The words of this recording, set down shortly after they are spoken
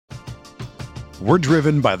We're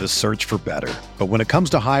driven by the search for better. But when it comes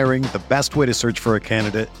to hiring, the best way to search for a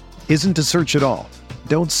candidate isn't to search at all.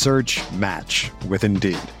 Don't search, match with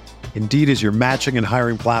Indeed. Indeed is your matching and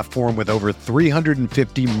hiring platform with over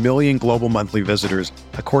 350 million global monthly visitors,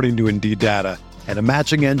 according to Indeed data, and a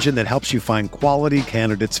matching engine that helps you find quality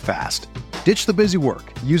candidates fast. Ditch the busy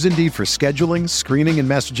work. Use Indeed for scheduling, screening, and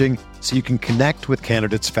messaging so you can connect with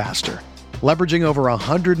candidates faster. Leveraging over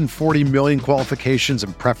 140 million qualifications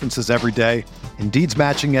and preferences every day, Indeed's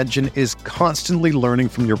matching engine is constantly learning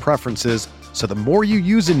from your preferences, so the more you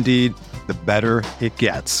use Indeed, the better it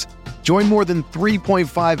gets. Join more than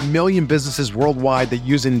 3.5 million businesses worldwide that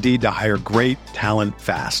use Indeed to hire great talent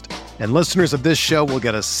fast. And listeners of this show will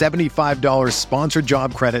get a $75 sponsored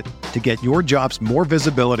job credit to get your jobs more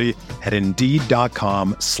visibility at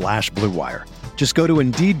Indeed.com/Blue Wire. Just go to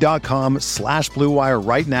Indeed.com/Blue Wire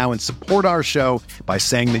right now and support our show by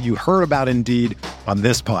saying that you heard about Indeed on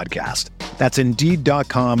this podcast. That's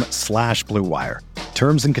Indeed.com/Blue Wire.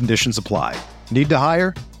 Terms and conditions apply. Need to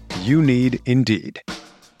hire? You need Indeed.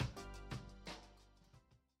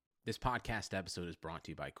 This podcast episode is brought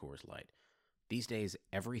to you by Coors Light. These days,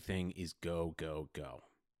 everything is go, go, go.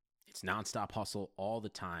 It's nonstop hustle all the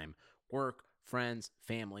time. Work, friends,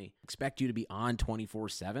 family, expect you to be on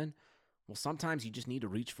 24/7. Well, sometimes you just need to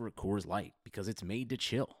reach for a Coors Light because it's made to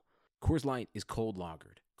chill. Coors Light is cold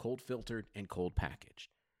lagered, cold filtered, and cold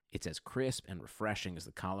packaged. It's as crisp and refreshing as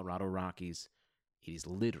the Colorado Rockies. It is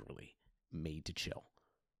literally made to chill.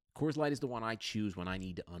 Coors Light is the one I choose when I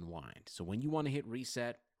need to unwind. So when you want to hit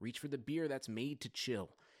reset, reach for the beer that's made to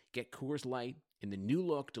chill. Get Coors Light in the new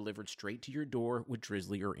look delivered straight to your door with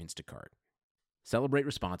Drizzly or Instacart. Celebrate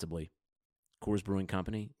responsibly. Coors Brewing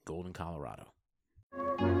Company, Golden, Colorado.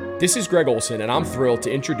 This is Greg Olson, and I'm thrilled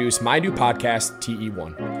to introduce my new podcast,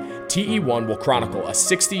 TE1. TE1 will chronicle a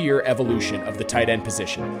 60-year evolution of the tight end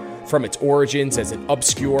position, from its origins as an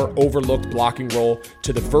obscure, overlooked blocking role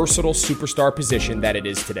to the versatile superstar position that it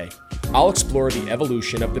is today. I'll explore the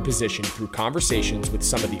evolution of the position through conversations with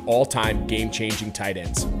some of the all-time game-changing tight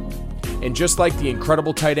ends. And just like the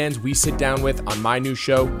incredible tight ends we sit down with on my new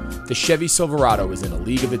show, the Chevy Silverado is in a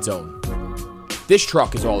league of its own. This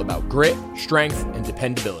truck is all about grit, strength, and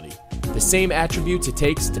dependability. The same attributes it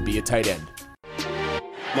takes to be a tight end.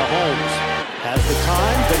 Mahomes has the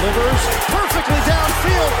time, delivers perfectly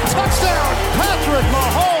downfield. Touchdown! Patrick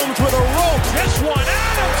Mahomes with a rope. This one,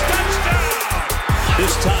 Adams, touchdown!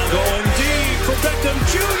 This time going deep for Beckham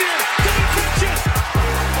Jr. Did he catch it?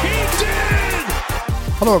 He did!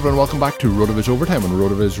 Hello everyone, welcome back to RotoViz Overtime on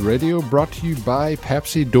RotoViz Radio, brought to you by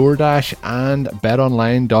Pepsi, DoorDash and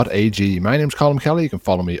BetOnline.ag. My name's Colin Kelly. You can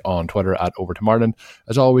follow me on Twitter at OvertimeIreland.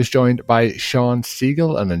 As always, joined by Sean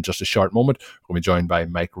Siegel, and in just a short moment, we'll be joined by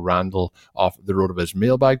Mike Randall of the RotoViz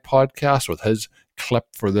Mailbag podcast with his clip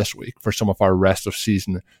for this week for some of our rest of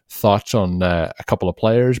season thoughts on a couple of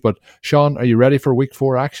players. But Sean, are you ready for week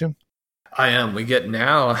 4 action? I am. We get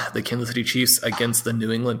now the Kansas City Chiefs against the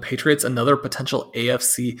New England Patriots, another potential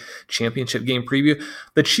AFC championship game preview.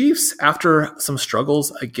 The Chiefs, after some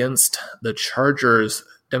struggles against the Chargers,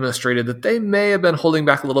 demonstrated that they may have been holding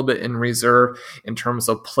back a little bit in reserve in terms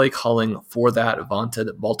of play calling for that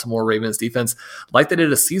vaunted Baltimore Ravens defense, like they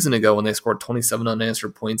did a season ago when they scored 27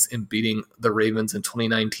 unanswered points in beating the Ravens in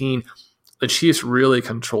 2019. The Chiefs really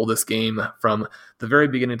controlled this game from the very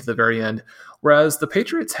beginning to the very end, whereas the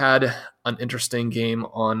Patriots had an interesting game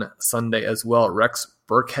on Sunday as well. Rex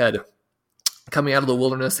Burkhead coming out of the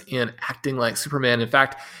wilderness and acting like Superman. In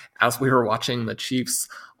fact, as we were watching the Chiefs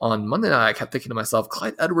on Monday night, I kept thinking to myself,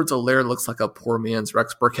 Clyde Edwards-Helaire looks like a poor man's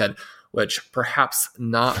Rex Burkhead, which perhaps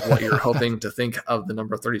not what you're hoping to think of the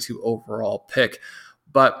number 32 overall pick.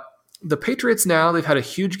 But the Patriots now, they've had a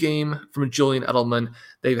huge game from Julian Edelman.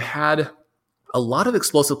 They've had a lot of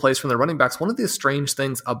explosive plays from their running backs. One of the strange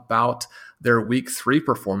things about their week 3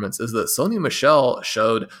 performance is that Sony Michel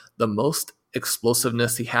showed the most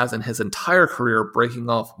explosiveness he has in his entire career, breaking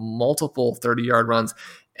off multiple 30-yard runs,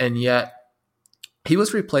 and yet he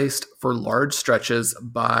was replaced for large stretches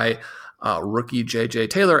by rookie J.J.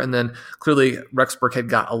 Taylor, and then clearly Rex Burkhead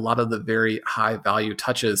got a lot of the very high-value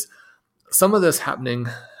touches. Some of this happening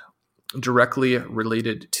directly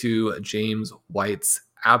related to James White's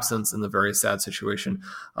absence in the very sad situation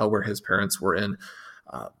where his parents were in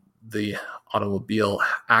the automobile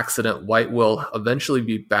accident. White will eventually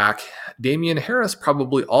be back. Damian Harris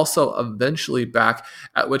probably also eventually back,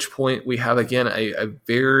 at which point we have again a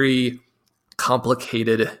very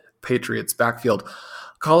complicated Patriots backfield.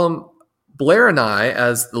 Colin, Blair and I,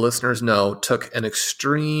 as the listeners know, took an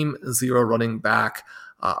extreme zero running back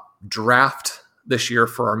draft this year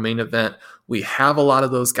for our main event We have a lot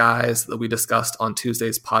of those guys that we discussed on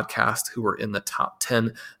Tuesday's podcast who were in the top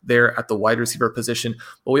 10 there at the wide receiver position.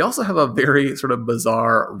 But we also have a very sort of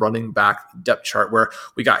bizarre running back depth chart where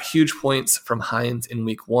we got huge points from Hines in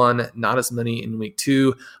week 1, not as many in week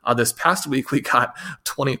 2. This past week, we got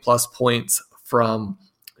 20 plus points from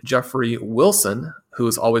Jeffrey Wilson, who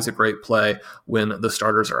is always a great play when the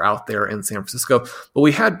starters are out there in San Francisco. But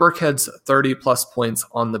we had Burkhead's 30 plus points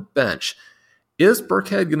on the bench. Is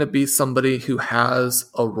Burkhead going to be somebody who has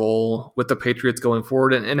a role with the Patriots going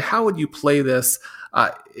forward? And how would you play this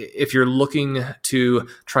if you're looking to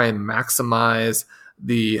try and maximize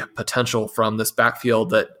the potential from this backfield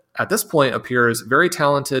that at this point appears very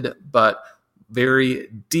talented, but very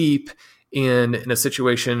deep in a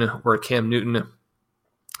situation where Cam Newton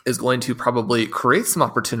is going to probably create some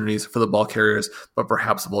opportunities for the ball carriers, but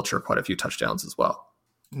perhaps vulture quite a few touchdowns as well?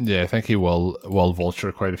 Yeah, I think he will vulture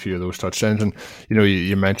quite a few of those touchdowns. And,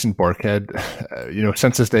 you mentioned Burkhead.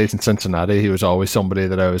 Since his days in Cincinnati, he was always somebody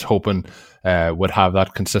that I was hoping would have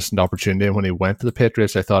that consistent opportunity. And when he went to the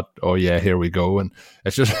Patriots, I thought, oh yeah, here we go. And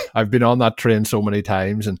it's just, I've been on that train so many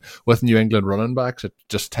times. And with New England running backs, it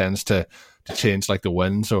just tends to change like the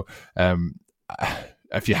wind. So,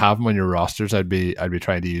 if you have them on your rosters, I'd be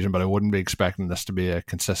trying to use them, but I wouldn't be expecting this to be a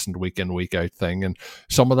consistent week in, week out thing. And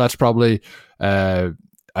some of that's probably,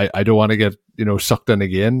 I don't want to get, sucked in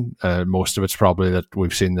again. Most of it's probably that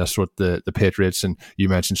we've seen this with the Patriots, and you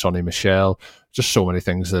mentioned Sonny Michel, just so many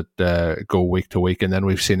things that go week to week. And then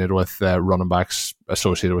we've seen it with running backs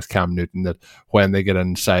associated with Cam Newton, that when they get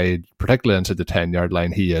inside, particularly inside the 10-yard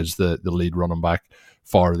line, he is the lead running back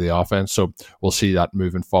for the offense. So we'll see that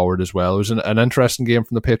moving forward as well. It was an interesting game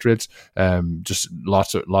from the Patriots. Just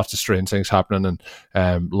lots of strange things happening,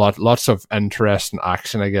 and lots of interesting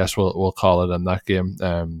action, I guess we'll call it, in that game.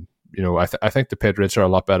 I think the Patriots are a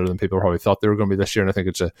lot better than people probably thought they were going to be this year, and I think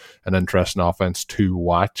it's an interesting offense to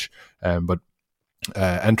watch. But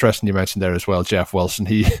interesting you mentioned there as well, Jeff Wilson.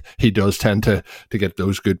 He does tend to get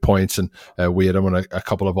those good points, and we had him on a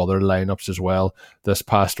couple of other lineups as well this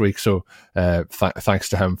past week. So thanks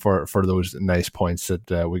to him for those nice points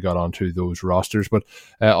that we got onto those rosters. But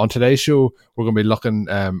on today's show, we're going to be looking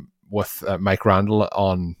with Mike Randall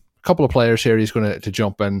on a couple of players here. He's going to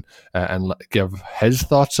jump in and give his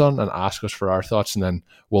thoughts on and ask us for our thoughts, and then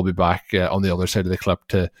we'll be back on the other side of the clip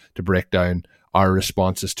to break down our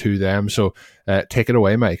responses to them. So take it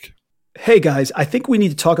away, Mike. Hey guys, I think we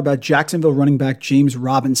need to talk about Jacksonville running back James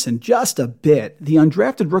Robinson just a bit. The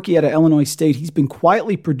undrafted rookie out of Illinois State, he's been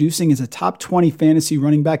quietly producing as a top 20 fantasy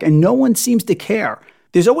running back, and no one seems to care.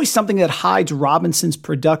 There's always something that hides Robinson's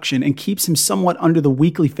production and keeps him somewhat under the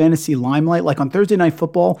weekly fantasy limelight. Like on Thursday Night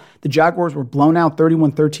Football, the Jaguars were blown out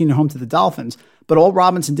 31-13 at home to the Dolphins, but all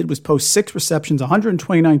Robinson did was post 6 receptions,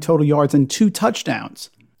 129 total yards, and 2 touchdowns.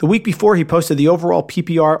 The week before, he posted the overall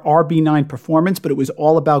PPR RB9 performance, but it was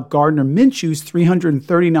all about Gardner Minshew's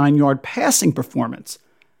 339-yard passing performance.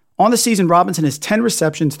 On the season, Robinson has 10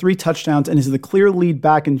 receptions, 3 touchdowns, and is the clear lead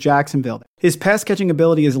back in Jacksonville. His pass-catching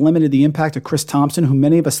ability has limited the impact of Chris Thompson, who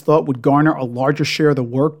many of us thought would garner a larger share of the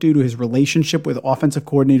work due to his relationship with offensive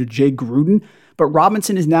coordinator Jay Gruden. But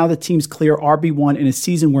Robinson is now the team's clear RB1 in a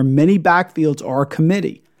season where many backfields are a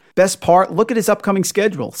committee. Best part, look at his upcoming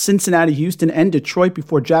schedule: Cincinnati, Houston, and Detroit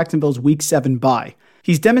before Jacksonville's Week 7 bye.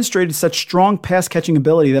 He's demonstrated such strong pass-catching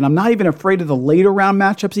ability that I'm not even afraid of the later round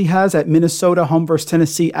matchups he has at Minnesota, home versus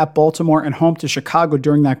Tennessee, at Baltimore, and home to Chicago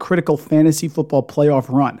during that critical fantasy football playoff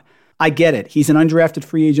run. I get it, he's an undrafted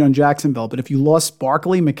free agent on Jacksonville, but if you lost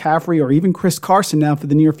Barkley, McCaffrey, or even Chris Carson now for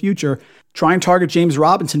the near future, try and target James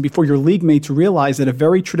Robinson before your league mates realize that a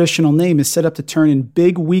very traditional name is set up to turn in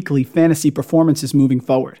big weekly fantasy performances moving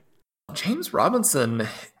forward. James Robinson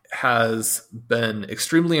has been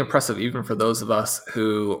extremely impressive, even for those of us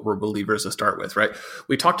who were believers to start with, right?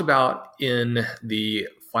 We talked about in the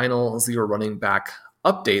final Zero Running Back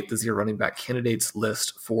update, the Zero Running Back candidates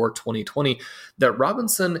list for 2020, that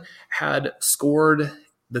Robinson had scored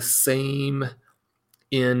the same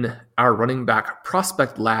in our running back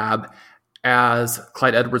prospect lab as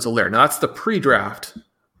Clyde Edwards-Helaire. Now, that's the pre-draft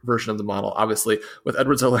version of the model. Obviously, with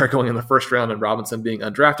Edwards-Helaire going in the first round and Robinson being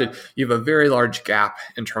undrafted, you have a very large gap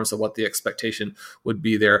in terms of what the expectation would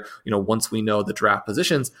be there, once we know the draft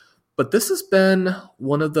positions. But this has been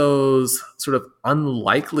one of those sort of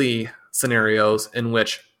unlikely scenarios in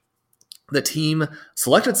which the team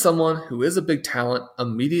selected someone who is a big talent,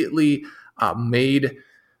 immediately made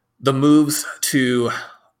the moves to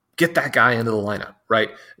get that guy into the lineup, right?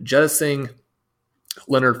 Jettisoning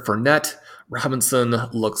Leonard Fournette. Robinson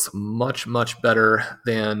looks much, much better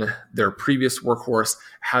than their previous workhorse,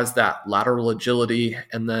 has that lateral agility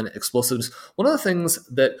and then explosiveness. One of the things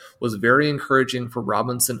that was very encouraging for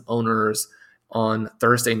Robinson owners on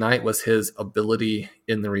Thursday night was his ability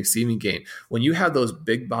in the receiving game. When you have those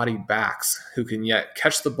big body backs who can yet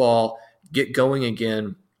catch the ball, get going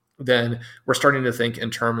again, then we're starting to think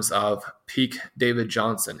in terms of peak David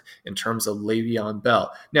Johnson, in terms of Le'Veon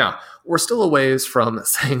Bell. Now, we're still a ways from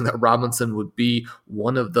saying that Robinson would be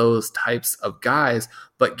one of those types of guys,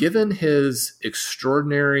 but given his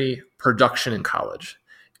extraordinary production in college,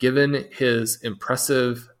 given his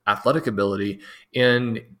impressive athletic ability,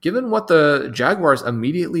 and given what the Jaguars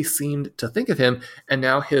immediately seemed to think of him, and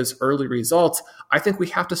now his early results, I think we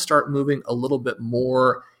have to start moving a little bit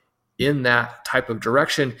more in that type of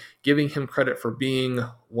direction, giving him credit for being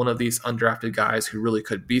one of these undrafted guys who really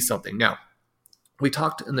could be something. Now, we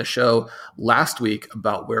talked in the show last week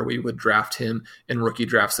about where we would draft him in rookie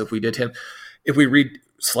drafts if we did him. If we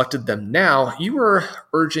selected them now, you were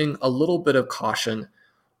urging a little bit of caution.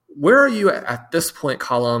 Where are you at this point,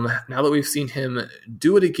 Colum, now that we've seen him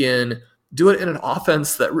do it again, do it in an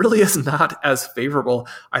offense that really is not as favorable,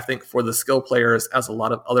 I think, for the skill players as a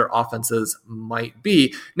lot of other offenses might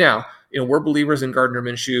be. Now, we're believers in Gardner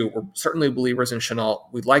Minshew. We're certainly believers in Shenault.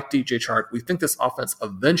 We like DJ Chark. We think this offense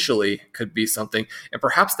eventually could be something. And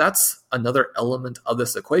perhaps that's another element of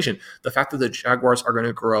this equation, the fact that the Jaguars are going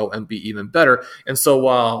to grow and be even better. And so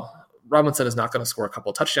while Robinson is not going to score a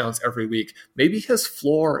couple touchdowns every week, maybe his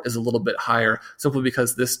floor is a little bit higher simply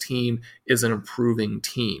because this team is an improving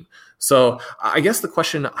team. So I guess the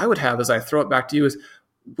question I would have as I throw it back to you is,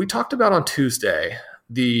 we talked about on Tuesday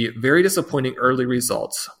the very disappointing early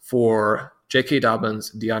results for J.K.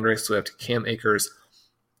 Dobbins, DeAndre Swift, Cam Akers.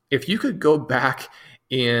 If you could go back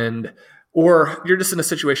or you're just in a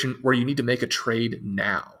situation where you need to make a trade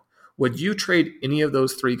now, would you trade any of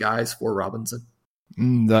those three guys for Robinson?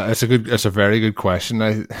 That's a very good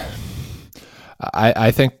question. I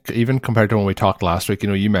think even compared to when we talked last week,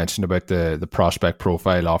 you mentioned about the prospect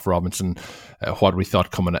profile of Robinson, what we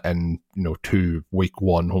thought coming in, to week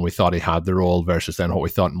one when we thought he had the role versus then what we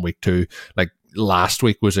thought in week two. Like last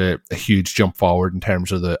week was a huge jump forward in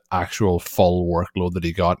terms of the actual full workload that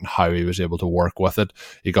he got and how he was able to work with it.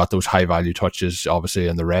 He got those high value touches, obviously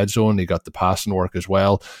in the red zone. He got the passing work as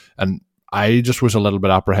well. And I just was a little bit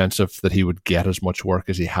apprehensive that he would get as much work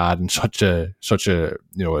as he had in such a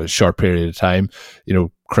a short period of time.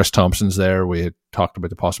 Chris Thompson's there. We had talked about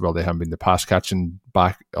the possibility of him being the pass catching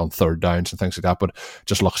back on third downs and things like that, but it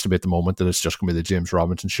just looks to be at the moment that it's just going to be the James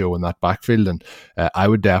Robinson show in that backfield, and I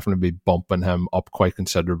would definitely be bumping him up quite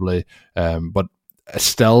considerably. But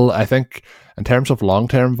still, I think in terms of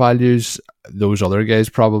long-term values, those other guys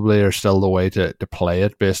probably are still the way to play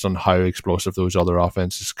it based on how explosive those other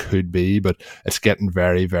offenses could be, but it's getting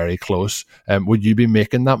very, very close. Would you be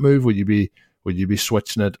making that move? Would you be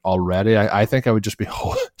switching it already? I think I would just be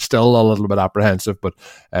still a little bit apprehensive, but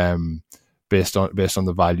based on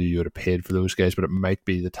the value you would have paid for those guys, but it might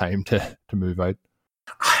be the time to move out.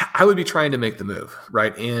 I would be trying to make the move,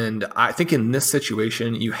 right? And I think in this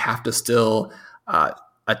situation, you have to still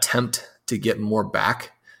attempt to get more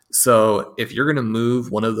back. So if you're going to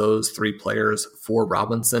move one of those three players for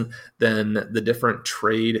Robinson, then the different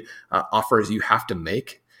trade offers you have to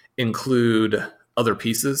make include other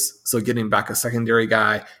pieces. So getting back a secondary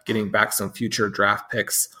guy, getting back some future draft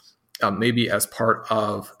picks, maybe as part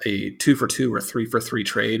of a 2-for-2 or 3-for-3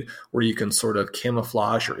 trade where you can sort of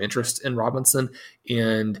camouflage your interest in Robinson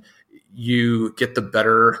and you get the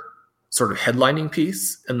better sort of headlining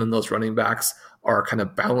piece. And then those running backs are kind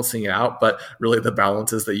of balancing it out. But really the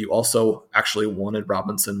balance is that you also actually wanted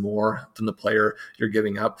Robinson more than the player you're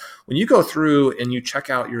giving up. When you go through and you check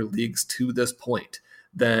out your leagues to this point,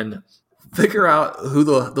 then figure out who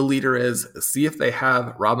the leader is, see if they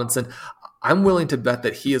have Robinson. I'm willing to bet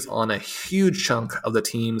that he is on a huge chunk of the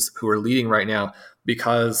teams who are leading right now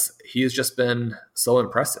because he has just been so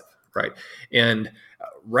impressive, right? And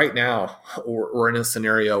right now, we're in a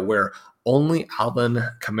scenario where only Alvin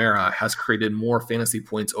Kamara has created more fantasy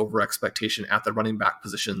points over expectation at the running back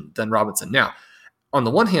position than Robinson. Now, on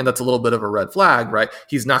the one hand, that's a little bit of a red flag, right?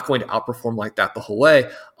 He's not going to outperform like that the whole way.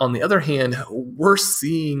 On the other hand, we're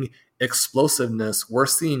seeing explosiveness, we're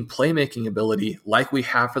seeing playmaking ability like we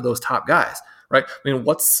have for those top guys, right? I mean,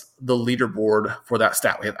 what's the leaderboard for that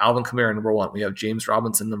stat? We have Alvin Kamara, number 1. We have James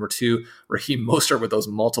Robinson, number 2. Raheem Mostert with those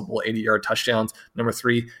multiple 80-yard touchdowns, number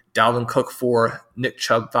 3. Dalvin Cook, 4. Nick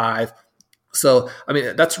Chubb, 5. So, I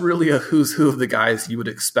mean, that's really a who's who of the guys you would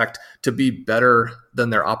expect to be better than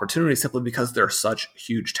their opportunity simply because they're such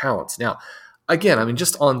huge talents. Now, Again, I mean,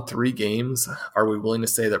 just on 3 games, are we willing to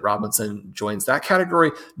say that Robinson joins that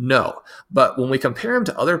category? No. But when we compare him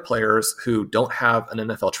to other players who don't have an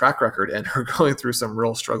NFL track record and are going through some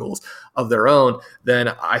real struggles of their own,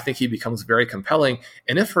 then I think he becomes very compelling.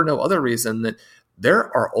 And if for no other reason, that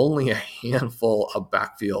there are only a handful of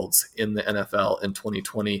backfields in the NFL in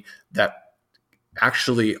 2020 that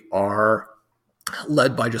actually are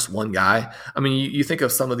led by just one guy. I mean, you think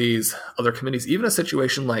of some of these other committees, even a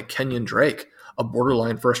situation like Kenyon Drake, a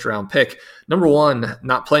borderline first-round pick. Number one,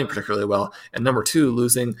 not playing particularly well, and number two,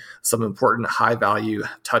 losing some important high-value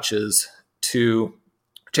touches to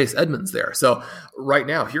Chase Edmonds there. So right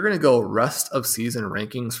now, if you're going to go rest of season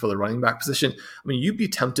rankings for the running back position, I mean, you'd be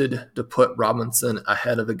tempted to put Robinson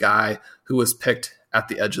ahead of a guy who was picked at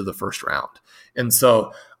the edge of the first round. And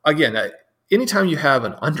so, again, anytime you have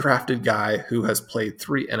an undrafted guy who has played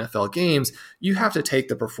 3 NFL games, you have to take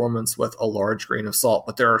the performance with a large grain of salt.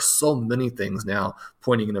 But there are so many things now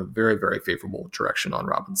pointing in a very, very favorable direction on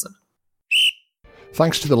Robinson.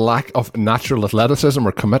 Thanks to the lack of natural athleticism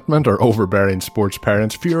or commitment or overbearing sports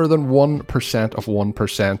parents, fewer than 1% of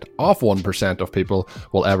 1% of people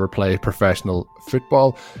will ever play professional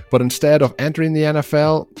football. But instead of entering the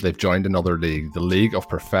NFL, they've joined another league, the League of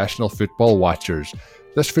Professional Football Watchers.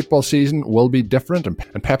 This football season will be different, and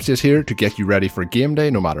Pepsi is here to get you ready for game day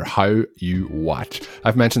no matter how you watch.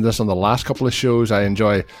 I've mentioned this on the last couple of shows. I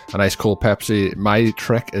enjoy a nice cold Pepsi. My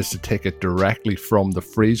trick is to take it directly from the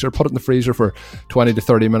freezer, put it in the freezer for 20 to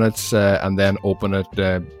 30 minutes, and then open it.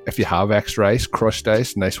 If you have extra ice, crushed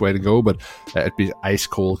ice, nice way to go, but it'd be ice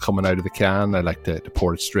cold coming out of the can. I like to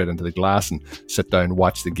pour it straight into the glass and sit down and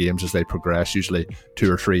watch the games as they progress, usually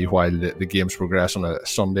 2 or 3 while the games progress on a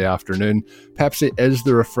Sunday afternoon. Pepsi is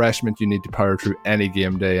the refreshment you need to power through any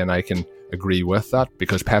game day, and I can agree with that,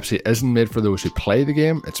 because Pepsi isn't made for those who play the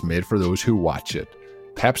game, it's made for those who watch it.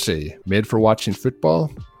 Pepsi, made for watching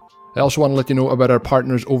football. I also want to let you know about our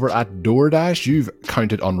partners over at DoorDash. You've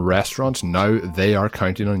counted on restaurants, now they are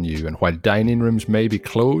counting on you. And while dining rooms may be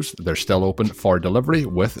closed, they're still open for delivery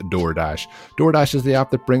with DoorDash. DoorDash is the app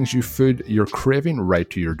that brings you food you're craving right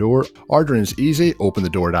to your door. Ordering is easy. Open the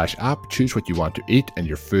DoorDash app, choose what you want to eat, and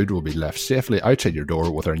your food will be left safely outside your door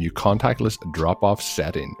with our new contactless drop-off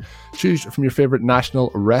setting. Choose from your favorite national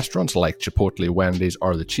restaurants like Chipotle, Wendy's,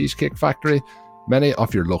 or the Cheesecake Factory. Many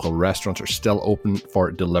of your local restaurants are still open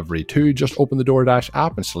for delivery too. Just open the DoorDash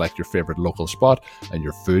app and select your favorite local spot, and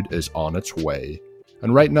your food is on its way.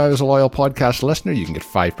 And right now, as a loyal podcast listener, you can get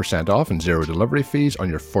 5% off and 0 delivery fees on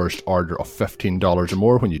your first order of $15 or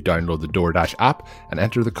more when you download the DoorDash app and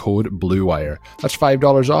enter the code BLUEWIRE. That's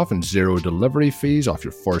 $5 off and 0 delivery fees off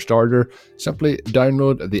your first order. Simply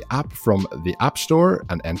download the app from the App Store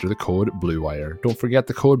and enter the code BLUEWIRE. Don't forget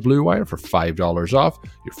the code BLUEWIRE for $5 off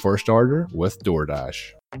your first order with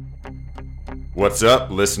DoorDash. What's up,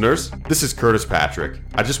 listeners? This is Curtis Patrick.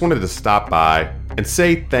 I just wanted to stop by and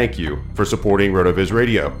say thank you for supporting RotoViz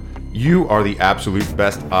Radio. You are the absolute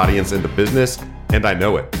best audience in the business, and I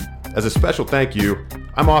know it. As a special thank you,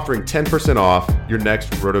 I'm offering 10% off your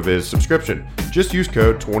next RotoViz subscription. Just use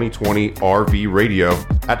code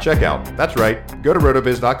 2020RVRadio at checkout. That's right. Go to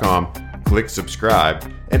rotoviz.com, click subscribe,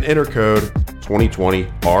 and enter code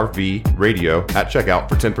 2020RVRadio at checkout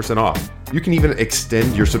for 10% off. You can even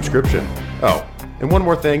extend your subscription. Oh, and one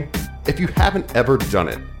more thing. If you haven't ever done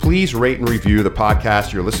it, please rate and review the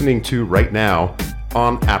podcast you're listening to right now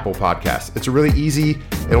on Apple Podcasts. It's really easy.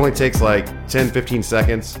 It only takes like 10, 15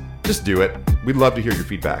 seconds. Just do it. We'd love to hear your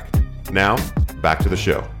feedback. Now, back to the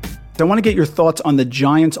show. I want to get your thoughts on the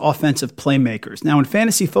Giants' offensive playmakers. Now, in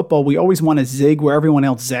fantasy football, we always want to zig where everyone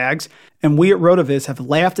else zags, and we at RotoViz have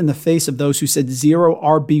laughed in the face of those who said 0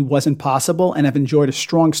 RB wasn't possible and have enjoyed a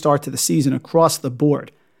strong start to the season across the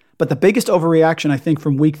board. But the biggest overreaction, I think,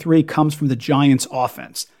 from Week 3 comes from the Giants'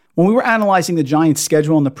 offense. When we were analyzing the Giants'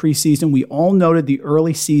 schedule in the preseason, we all noted the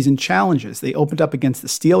early season challenges. They opened up against the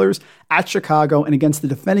Steelers, at Chicago, and against the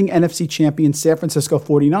defending NFC champion San Francisco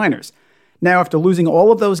 49ers. Now, after losing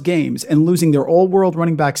all of those games and losing their all-world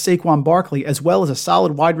running back Saquon Barkley, as well as a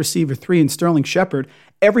solid wide receiver 3 in Sterling Shepard,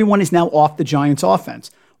 everyone is now off the Giants' offense.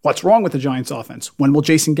 What's wrong with the Giants' offense? When will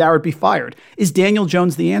Jason Garrett be fired? Is Daniel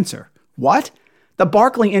Jones the answer? What? The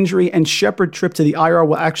Barkley injury and Shepard trip to the IR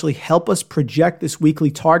will actually help us project this weekly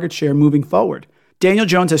target share moving forward. Daniel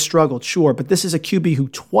Jones has struggled, sure, but this is a QB who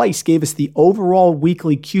twice gave us the overall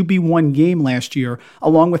weekly QB1 game last year,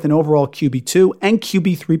 along with an overall QB2 and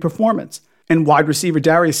QB3 performance. And wide receiver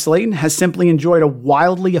Darius Slayton has simply enjoyed a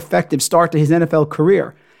wildly effective start to his NFL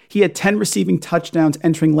career. He had 10 receiving touchdowns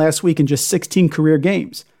entering last week in just 16 career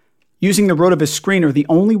games. Using the RotoViz screener, the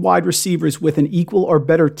only wide receivers with an equal or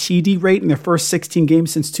better TD rate in their first 16 games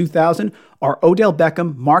since 2000 are Odell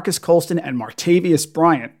Beckham, Marcus Colston, and Martavius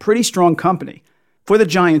Bryant. Pretty strong company. For the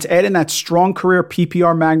Giants, add in that strong career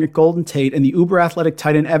PPR magnet Golden Tate and the uber-athletic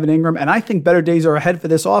tight end Evan Ingram, and I think better days are ahead for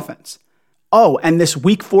this offense. Oh, and this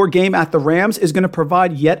Week 4 game at the Rams is going to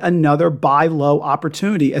provide yet another buy low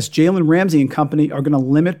opportunity, as Jalen Ramsey and company are going to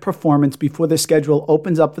limit performance before the schedule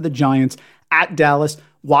opens up for the Giants at Dallas,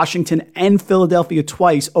 Washington, and Philadelphia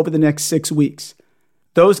twice over the next 6 weeks.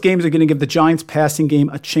 Those games are going to give the Giants passing game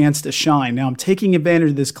a chance to shine. Now, I'm taking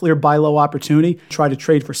advantage of this clear buy low opportunity to try to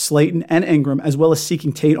trade for Slayton and Ingram, as well as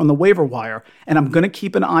seeking Tate on the waiver wire. And I'm going to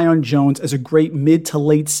keep an eye on Jones as a great mid to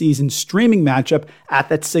late season streaming matchup at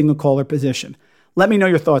that signal caller position. Let me know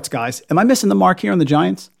your thoughts, guys. Am I missing the mark here on the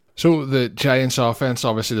Giants? So the Giants offense,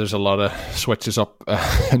 obviously there's a lot of switches up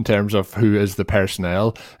in terms of who is the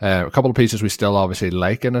personnel. A couple of pieces we still obviously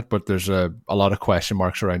like in it, but there's a lot of question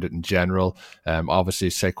marks around it in general. Obviously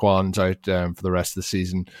Saquon's out for the rest of the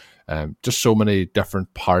season. Just so many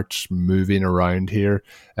different parts moving around here.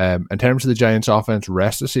 In terms of the Giants offense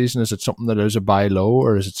rest of the season, is it something that is a buy low,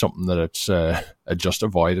 or is it something that it's a just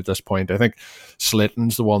avoid at this point? I think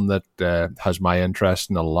Slayton's the one that has my interest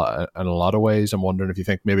in a lot of ways. I'm wondering if you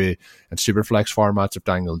think maybe in Superflex formats, if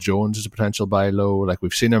Daniel Jones is a potential buy low. Like,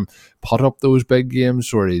 we've seen him put up those big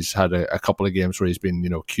games where he's had a couple of games where he's been,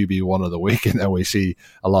 QB1 of the week, and then we see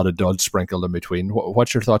a lot of duds sprinkled in between.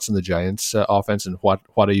 What's your thoughts on the Giants offense, and what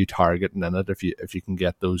are you targeting in it if you can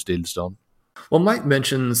get those deals done? Well, Mike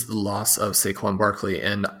mentions the loss of Saquon Barkley,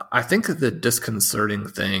 and I think the disconcerting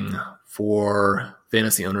thing for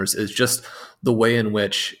fantasy owners is just the way in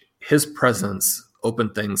which his presence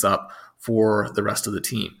opened things up for the rest of the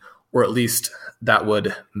team, or at least that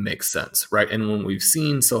would make sense, right? And what we've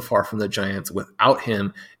seen so far from the Giants without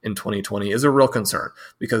him in 2020 is a real concern,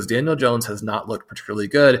 because Daniel Jones has not looked particularly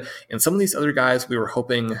good, and some of these other guys we were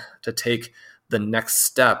hoping to take the next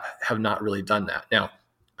step have not really done that. Now,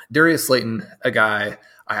 Darius Slayton, a guy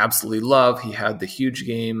I absolutely love. He had the huge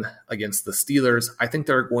game against the Steelers. I think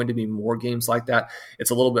there are going to be more games like that. It's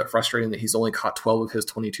a little bit frustrating that he's only caught 12 of his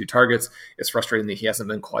 22 targets. It's frustrating that he hasn't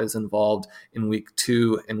been quite as involved in week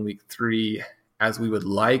 2 and week 3 as we would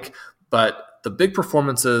like. But the big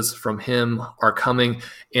performances from him are coming.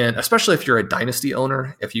 And especially if you're a dynasty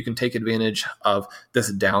owner, if you can take advantage of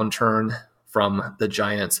this downturn from the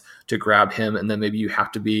Giants to grab him, and then maybe you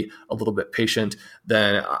have to be a little bit patient,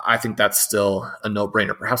 then I think that's still a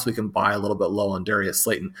no-brainer. Perhaps we can buy a little bit low on Darius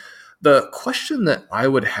Slayton. The question that I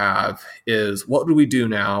would have is, what do we do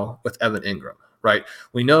now with Evan Ingram, right?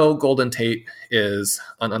 We know Golden Tate is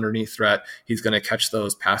an underneath threat. He's going to catch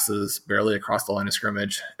those passes barely across the line of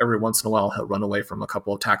scrimmage. Every once in a while, he'll run away from a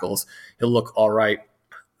couple of tackles. He'll look all right.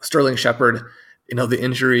 Sterling Shepard, the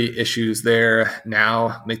injury issues there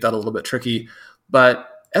now make that a little bit tricky. But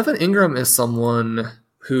Evan Ingram is someone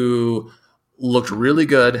who looked really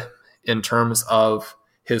good in terms of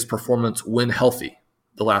his performance when healthy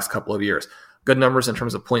the last couple of years. Good numbers in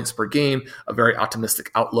terms of points per game, a very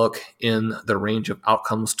optimistic outlook in the range of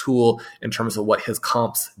outcomes tool in terms of what his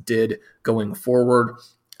comps did going forward.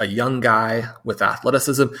 A young guy with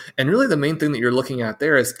athleticism. And really the main thing that you're looking at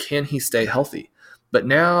there is, can he stay healthy? But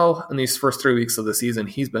now, in these first 3 weeks of the season,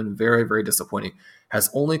 he's been very, very disappointing. Has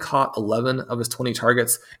only caught 11 of his 20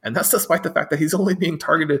 targets, and that's despite the fact that he's only being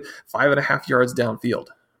targeted 5.5 yards downfield,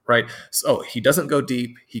 right? So he doesn't go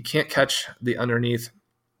deep. He can't catch the underneath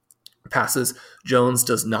passes. Jones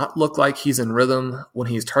does not look like he's in rhythm when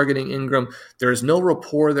he's targeting Ingram. There's no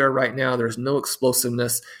rapport there right now. There's no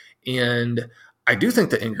explosiveness, and I do think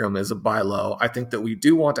that Ingram is a buy low. I think that we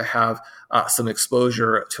do want to have some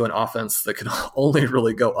exposure to an offense that can only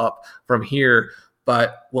really go up from here.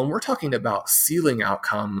 But when we're talking about ceiling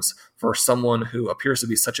outcomes for someone who appears to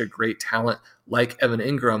be such a great talent like Evan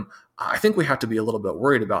Ingram, I think we have to be a little bit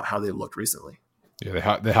worried about how they've looked recently.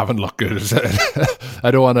 Yeah, they haven't looked good.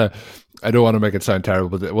 I don't want to make it sound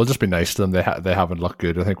terrible, but we'll just be nice to them. They haven't looked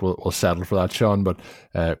good. I think we'll settle for that, Sean. But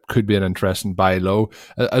could be an interesting buy low,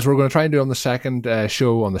 as we're going to try and do on the second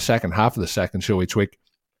show, on the second half of the second show each week.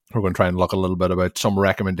 We're going to try and look a little bit about some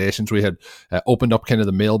recommendations. We had opened up kind of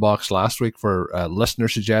the mailbox last week for listener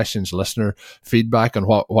suggestions, listener feedback on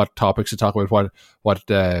what topics to talk about, what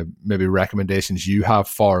maybe recommendations you have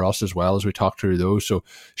for us as well as we talk through those. So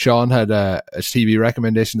Sean had a TV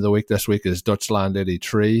recommendation of the week this week is Dutchland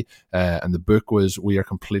 83, and the book was We Are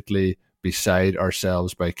Completely Beside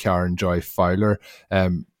Ourselves by Karen Joy Fowler.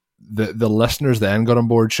 The listeners then got on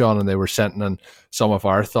board, Sean, and they were sending in some of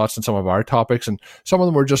our thoughts and some of our topics, and some of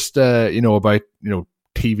them were just about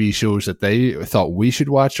TV shows that they thought we should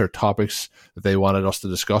watch or topics that they wanted us to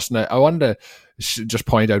discuss. And I wanted to just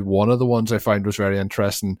point out one of the ones I found was very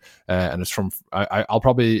interesting, and it's from, I'll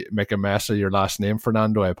probably make a mess of your last name,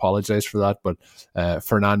 Fernando. I apologize for that, but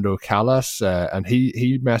Fernando Callas, and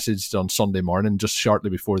he messaged on Sunday morning just shortly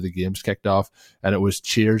before the games kicked off, and it was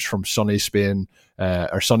cheers from sunny Spain,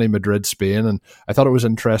 or sunny Madrid, Spain. And I thought it was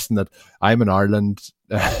interesting that I'm in Ireland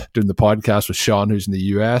doing the podcast with Sean, who's in the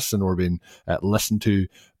US, and we're being listened to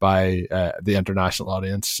by the international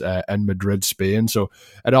audience in Madrid, Spain. So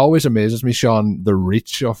it always amazes me, Sean, the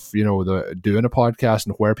reach of, you know, the doing a podcast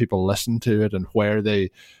and where people listen to it and where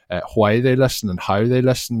they why they listen and how they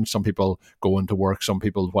listen. Some people going to work, some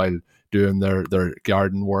people while doing their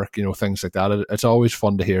garden work, you know, things like that. It's always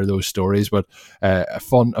fun to hear those stories. But a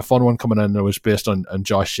fun one coming in that was based on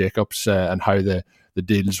Josh Jacobs and how the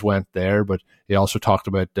deals went there, but he also talked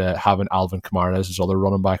about having Alvin Kamara as his other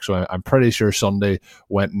running back. So I'm pretty sure Sunday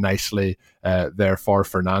went nicely there for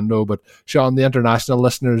Fernando. But Sean, the international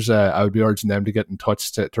listeners, I would be urging them to get in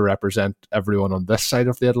touch to represent everyone on this side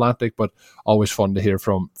of the Atlantic, but always fun to hear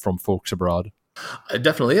from folks abroad. It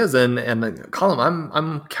definitely is, and Colm,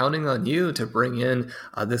 I'm counting on you to bring in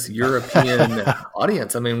this European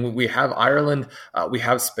audience. I mean, we have Ireland, we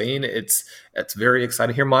have Spain. It's very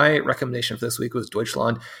exciting here. My recommendation for this week was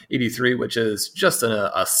Deutschland 83, which is just an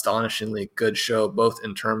astonishingly good show, both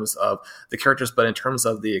in terms of the characters, but in terms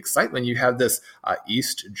of the excitement. You have this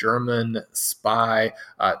East German spy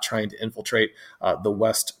trying to infiltrate the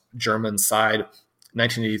West German side.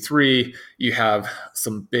 1983, you have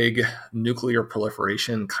some big nuclear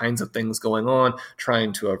proliferation kinds of things going on,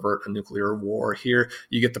 trying to avert a nuclear war. Here,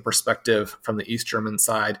 you get the perspective from the East German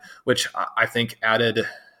side, which I think added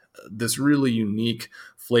this really unique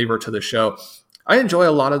flavor to the show. I enjoy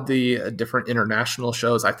a lot of the different international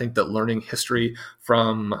shows. I think that learning history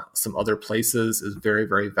from some other places is very,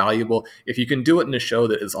 very valuable. If you can do it in a show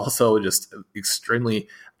that is also just extremely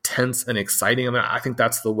tense and exciting, I mean, I think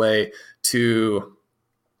that's the way to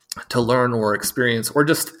learn or experience or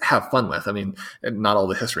just have fun with. I mean, not all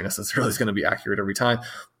the history necessarily is going to be accurate every time,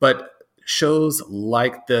 but shows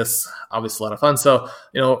like this, obviously a lot of fun. So,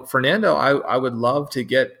 you know, Fernando, I would love to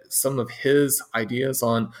get some of his ideas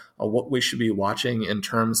on what we should be watching in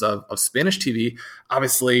terms of Spanish TV.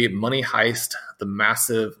 Obviously, Money Heist, the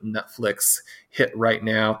massive Netflix hit right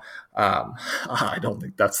now. I don't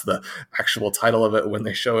think that's the actual title of it when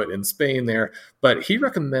they show it in Spain there, but he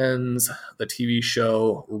recommends the TV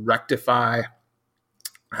show Rectify.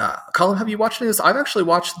 Colin, have you watched any of this? I've actually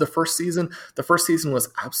watched the first season. The first season was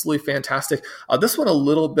absolutely fantastic. This one a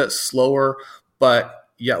little bit slower, but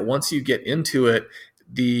yeah, once you get into it,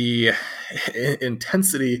 the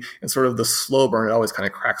intensity and sort of the slow burn, it always kind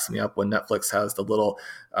of cracks me up when Netflix has the little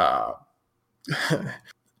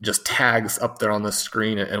just tags up there on the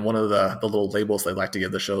screen, and one of the little labels they like to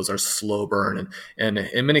give the shows are slow burn, and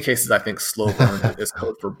in many cases I think slow burn is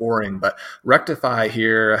code for boring. But Rectify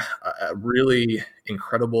here, a really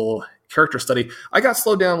incredible character study. I got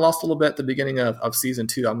slowed down, lost a little bit at the beginning of season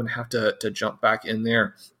 2. I'm going to have to jump back in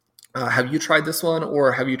there. Have you tried this one,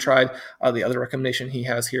 or have you tried the other recommendation he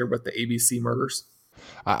has here with the ABC Murders?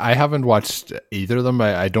 I haven't watched either of them.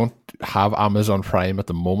 I don't have Amazon Prime at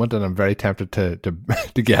the moment, and I'm very tempted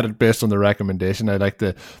to get it based on the recommendation. I like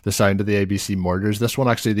the sound of the ABC Murders. This one,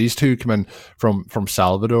 actually, these two come in from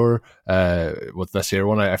Salvador. With this here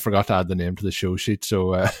one, I forgot to add the name to the show sheet,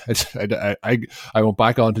 so I went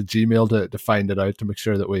back onto Gmail to find it out to make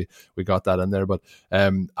sure that we got that in there. But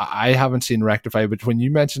I haven't seen Rectify. But when you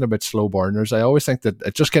mentioned about slow burners, I always think that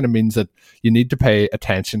it just kind of means that you need to pay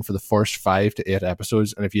attention for the first 5 to 8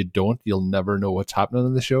 episodes, and if you don't, you'll never know what's happening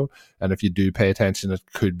in the show. And if you do pay attention, it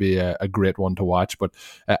could be a great one to watch. But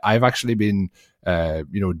I've actually been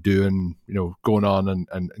doing, going on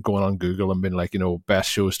and going on Google and been like, best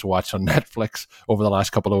shows to watch on Netflix over the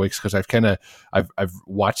last couple of weeks, because I've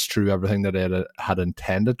watched through everything that I had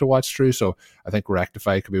intended to watch through. So I think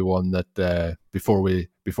Rectify could be one that before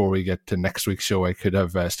we get to next week's show, I could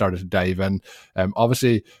have started to dive in.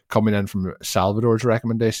 Obviously coming in from Salvador's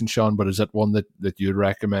recommendation, Sean, but is it one that you'd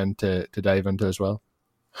recommend to dive into as well?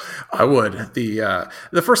 I would.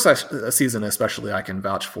 The first season especially, I can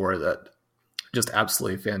vouch for that. Just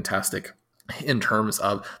absolutely fantastic in terms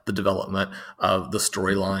of the development of the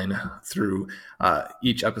storyline through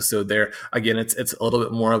each episode there. Again, it's a little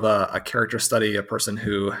bit more of a character study, a person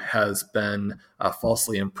who has been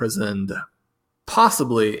falsely imprisoned,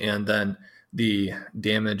 possibly, and then the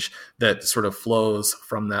damage that sort of flows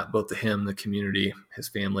from that, both to him, the community, his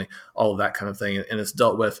family, all of that kind of thing. And it's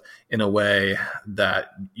dealt with in a way that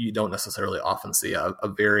you don't necessarily often see. A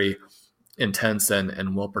very intense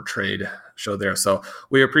and well portrayed show there. So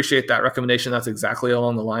we appreciate that recommendation. That's exactly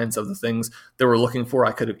along the lines of the things that we're looking for.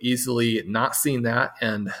 I could have easily not seen that,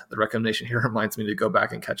 and the recommendation here reminds me to go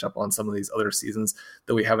back and catch up on some of these other seasons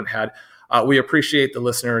that we haven't had. We appreciate the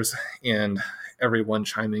listeners and everyone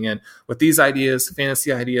chiming in with these ideas,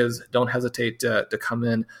 fantasy ideas. Don't hesitate to come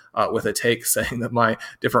in with a take saying that my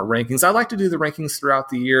different rankings. I like to do the rankings throughout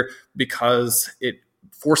the year because it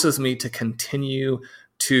forces me to continue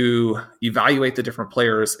to evaluate the different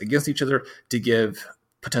players against each other, to give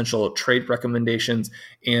potential trade recommendations.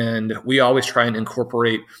 And we always try and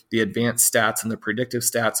incorporate the advanced stats and the predictive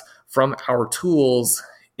stats from our tools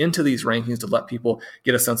into these rankings to let people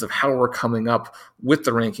get a sense of how we're coming up with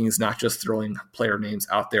the rankings, not just throwing player names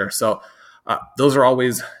out there. So those are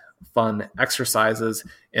always fun exercises.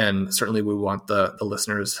 And certainly we want the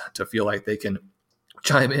listeners to feel like they can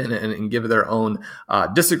chime in and give their own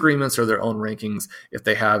disagreements or their own rankings if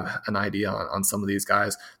they have an idea on some of these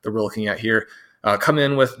guys that we're looking at here. Come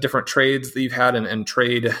in with different trades that you've had and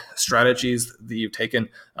trade strategies that you've taken.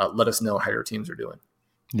 Let us know how your teams are doing.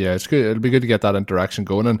 Yeah, it's good. It'll be good to get that interaction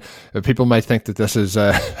going. And people might think that this is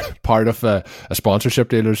part of a sponsorship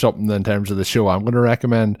deal or something in terms of the show I'm going to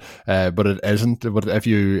recommend, but it isn't. But if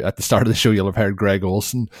you, at the start of the show, you'll have heard Greg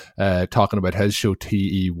Olson talking about his show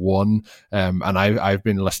TE1, and I've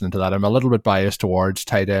been listening to that. I'm a little bit biased towards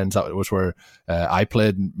tight ends. That was where I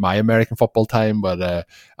played my American football time, but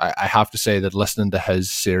I have to say that listening to his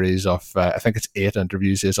series of, I think it's 8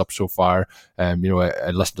 interviews is up so far. I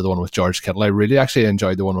listened to the one with George Kittle. I really actually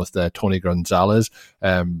enjoyed the one with Tony Gonzalez,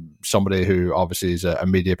 somebody who obviously is a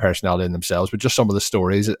media personality in themselves, but just some of the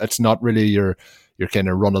stories. It's not really your kind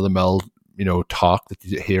of run-of-the-mill talk that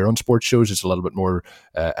you hear on sports shows. It's a little bit more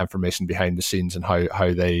information behind the scenes and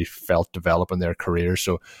how they felt developing their careers.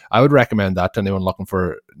 So I would recommend that to anyone looking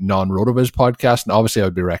for non-RotoViz podcast. And obviously I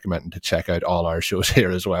would be recommending to check out all our shows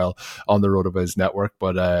here as well on the RotoViz network,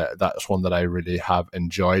 but that's one that I really have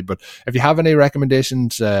enjoyed. But if you have any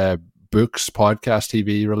recommendations, books, podcast,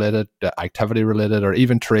 TV related, activity related, or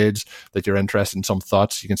even trades that you're interested in, some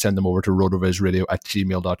thoughts, you can send them over to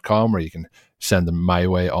rotovizradio@gmail.com, or you can send them my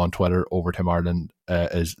way on Twitter. Overtime Ireland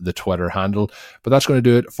is the Twitter handle. But that's going to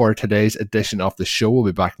do it for today's edition of the show. We'll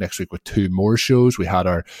be back next week with 2 more shows. We had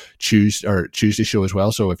our Tuesday show as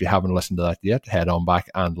well, so if you haven't listened to that yet, head on back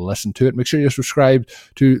and listen to it. Make sure you subscribe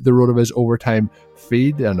to the RotoViz Overtime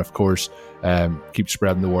feed, and of course keep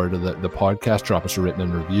spreading the word of the podcast. Drop us a written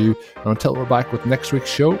and review, and until we're back with next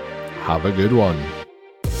week's show, have a good one.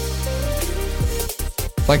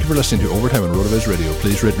 Thank you for listening to Overtime on RotoViz Radio.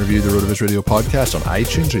 Please rate and review the RotoViz Radio podcast on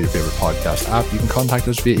iTunes or your favorite podcast app. You can contact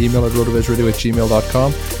us via email at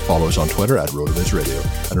rotovizradio@gmail.com. Follow us on Twitter at RotoViz Radio.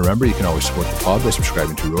 And remember, you can always support the pod by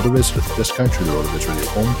subscribing to RotoViz with a discount through the RotoViz Radio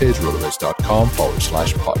homepage,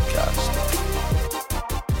 rotoviz.com/podcast.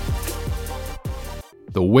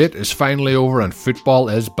 The wait is finally over and football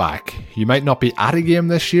is back. You might not be at a game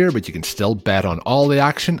this year, but you can still bet on all the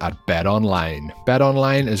action at BetOnline.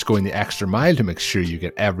 BetOnline is going the extra mile to make sure you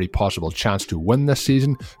get every possible chance to win this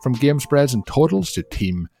season, from game spreads and totals to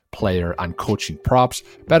team, player and coaching props.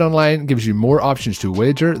 BetOnline gives you more options to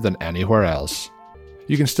wager than anywhere else.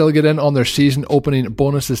 You can still get in on their season opening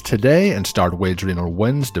bonuses today and start wagering on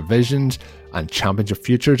wins, divisions and championship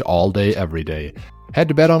futures all day, every day. Head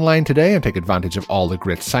to BetOnline today and take advantage of all the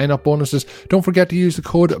great sign-up bonuses. Don't forget to use the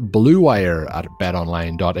code BLUEWIRE at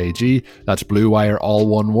betonline.ag. That's BLUEWIRE, all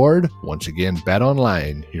one word. Once again,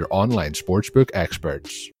 BetOnline, your online sportsbook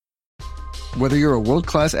experts. Whether you're a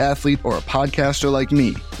world-class athlete or a podcaster like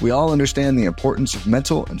me, we all understand the importance of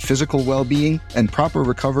mental and physical well-being and proper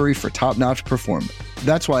recovery for top-notch performance.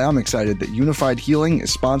 That's why I'm excited that Unified Healing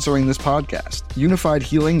is sponsoring this podcast. Unified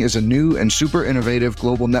Healing is a new and super innovative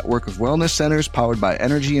global network of wellness centers powered by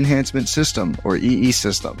Energy Enhancement System, or EE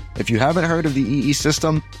System. If you haven't heard of the EE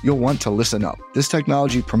System, you'll want to listen up. This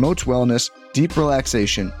technology promotes wellness, deep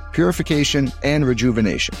relaxation, purification, and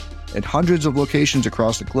rejuvenation. At hundreds of locations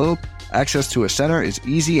across the globe, access to a center is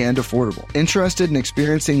easy and affordable. Interested in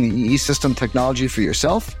experiencing the EE System technology for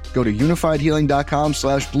yourself? Go to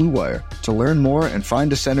unifiedhealing.com/bluewire to learn more and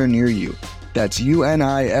find a center near you. That's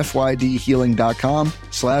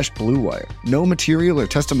unifydhealing.com/bluewire. No material or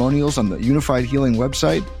testimonials on the Unified Healing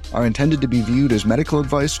website are intended to be viewed as medical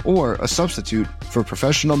advice or a substitute for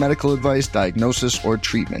professional medical advice, diagnosis, or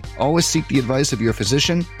treatment. Always seek the advice of your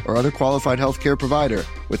physician or other qualified healthcare provider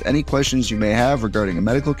with any questions you may have regarding a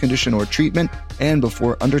medical condition or treatment, and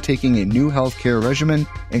before undertaking a new healthcare regimen,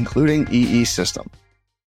 including EE System.